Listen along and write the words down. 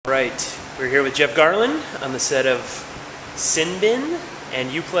Right, we're here with Jeff Garlin on the set of Sin Bin, and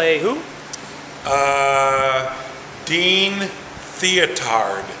you play who? Dean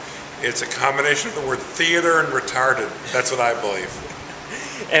Theatard. It's a combination of the word theater and retarded. That's what I believe.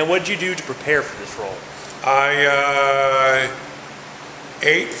 And what did you do to prepare for this role? I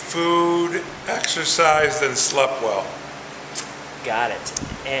ate food, exercised, and slept well. Got it.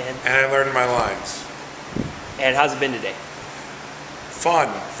 And I learned my lines. how's it been today?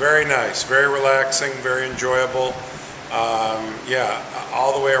 Fun, very nice, very relaxing, very enjoyable. Yeah,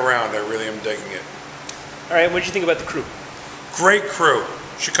 all the way around. I really am digging it. All right, what did you think about the crew? Great crew.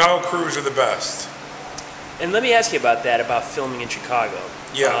 Chicago crews are the best. And let me ask you about that, about filming in Chicago.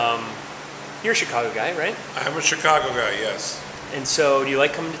 Yeah. You're a Chicago guy, right? I'm a Chicago guy, yes. And so, do you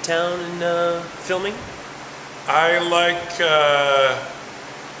like coming to town and filming? I like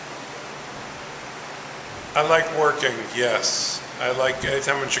working, yes. I like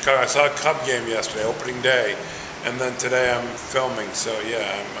anytime I'm in Chicago. I saw a Cub game yesterday, opening day, and then today I'm filming, so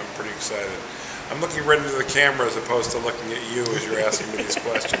yeah, I'm pretty excited. I'm looking right into the camera as opposed to looking at you as you're asking me these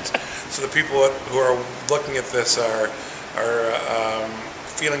questions. So the people who are looking at this are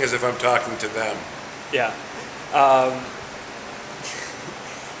feeling as if I'm talking to them. Yeah.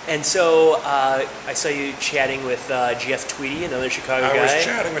 And so I saw you chatting with Jeff Tweedy, another Chicago guy. I was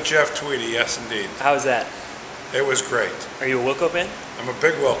chatting with Jeff Tweedy, yes indeed. How was that? It was great. Are you a Wilco fan? I'm a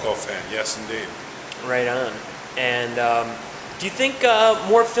big Wilco fan, yes indeed. Right on. And do you think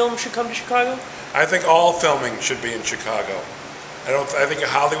more films should come to Chicago? I think all filming should be in Chicago. I think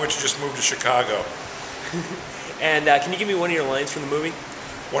Hollywood should just move to Chicago. And can you give me one of your lines from the movie?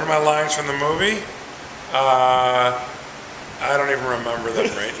 One of my lines from the movie? I don't even remember them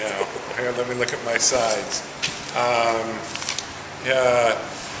right now. Here, let me look at my sides.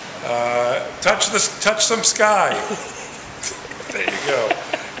 Touch some sky. There you go.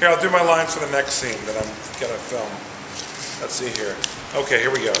 Here, I'll do my lines for the next scene that I'm gonna film. Let's see here. Okay,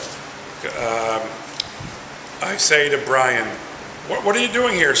 here we go. I say to Brian, what are you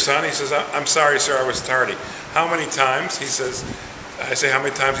doing here, son? He says, I'm sorry, sir, I was tardy. How many times? He says, I say, how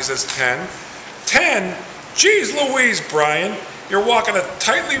many times? He says, 10. 10? Jeez Louise, Brian. You're walking a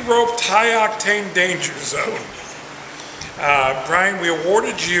tightly roped, high-octane danger zone. Brian, we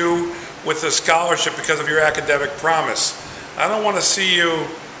awarded you with a scholarship because of your academic promise. I don't want to see you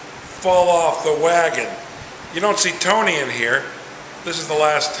fall off the wagon. You don't see Tony in here. This is the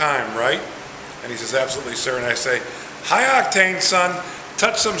last time, right? And he says, absolutely, sir. And I say, high octane, son,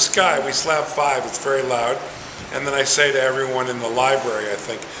 touch some sky. We slap 5, it's very loud. And then I say to everyone in the library, I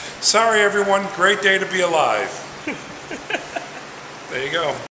think, sorry everyone, great day to be alive. There you go.